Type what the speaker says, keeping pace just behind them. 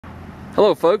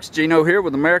Hello folks, Gino here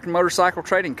with American Motorcycle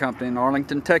Trading Company in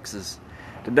Arlington, Texas.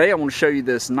 Today I want to show you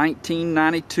this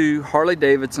 1992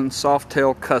 Harley-Davidson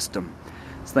Softail Custom.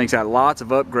 This thing's got lots of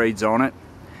upgrades on it.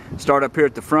 Start up here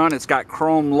at the front, it's got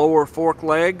chrome lower fork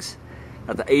legs,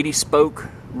 got the 80 spoke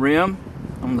rim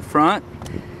on the front,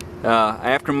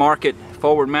 aftermarket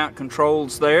forward mount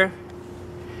controls there.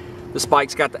 This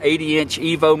bike's got the 80-inch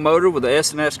Evo motor with the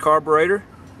S&S carburetor,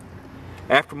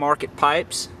 aftermarket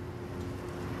pipes.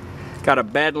 Got a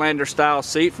Badlander style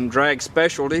seat from Drag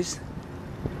Specialties.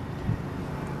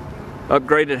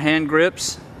 Upgraded hand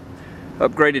grips.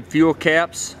 Upgraded fuel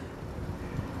caps.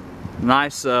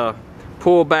 Nice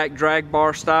pullback drag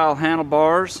bar style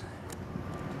handlebars.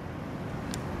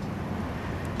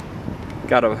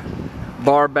 Got a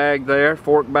bar bag there,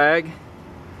 fork bag.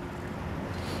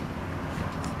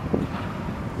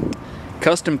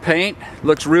 Custom paint,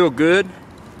 looks real good.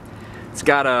 It's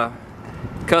got a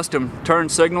custom turn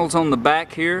signals on the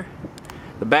back here.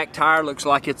 The back tire looks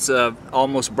like it's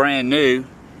almost brand new.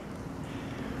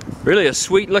 Really a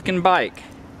sweet looking bike.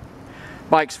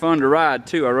 Bike's fun to ride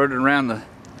too. I rode it around the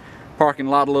parking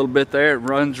lot a little bit there. It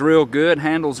runs real good,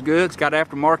 handles good. It's got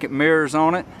aftermarket mirrors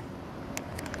on it.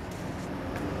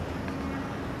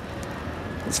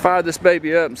 Let's fire this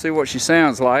baby up and see what she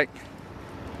sounds like.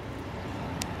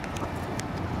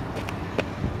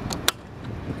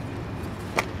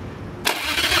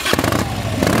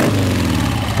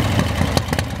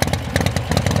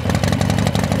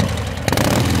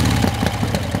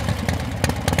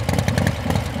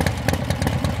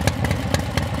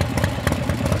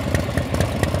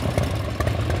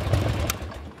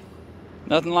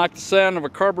 Nothing like the sound of a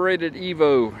carbureted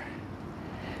Evo. If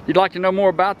you'd like to know more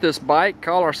about this bike,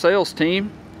 call our sales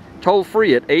team toll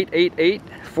free at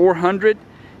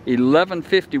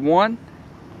 888-400-1151. You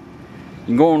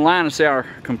can go online and see our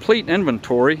complete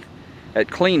inventory at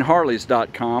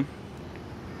cleanharleys.com.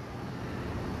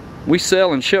 We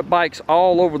sell and ship bikes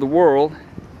all over the world,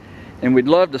 and we'd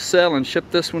love to sell and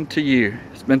ship this one to you.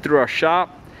 It's been through our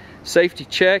shop, safety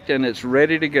checked, and it's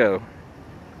ready to go.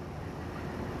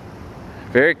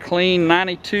 Very clean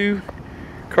 92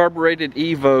 carbureted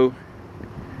Evo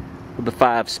with the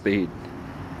 5-speed.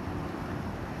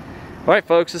 Alright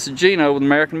folks, this is Gino with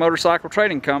American Motorcycle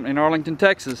Trading Company in Arlington,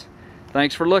 Texas.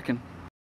 Thanks for looking.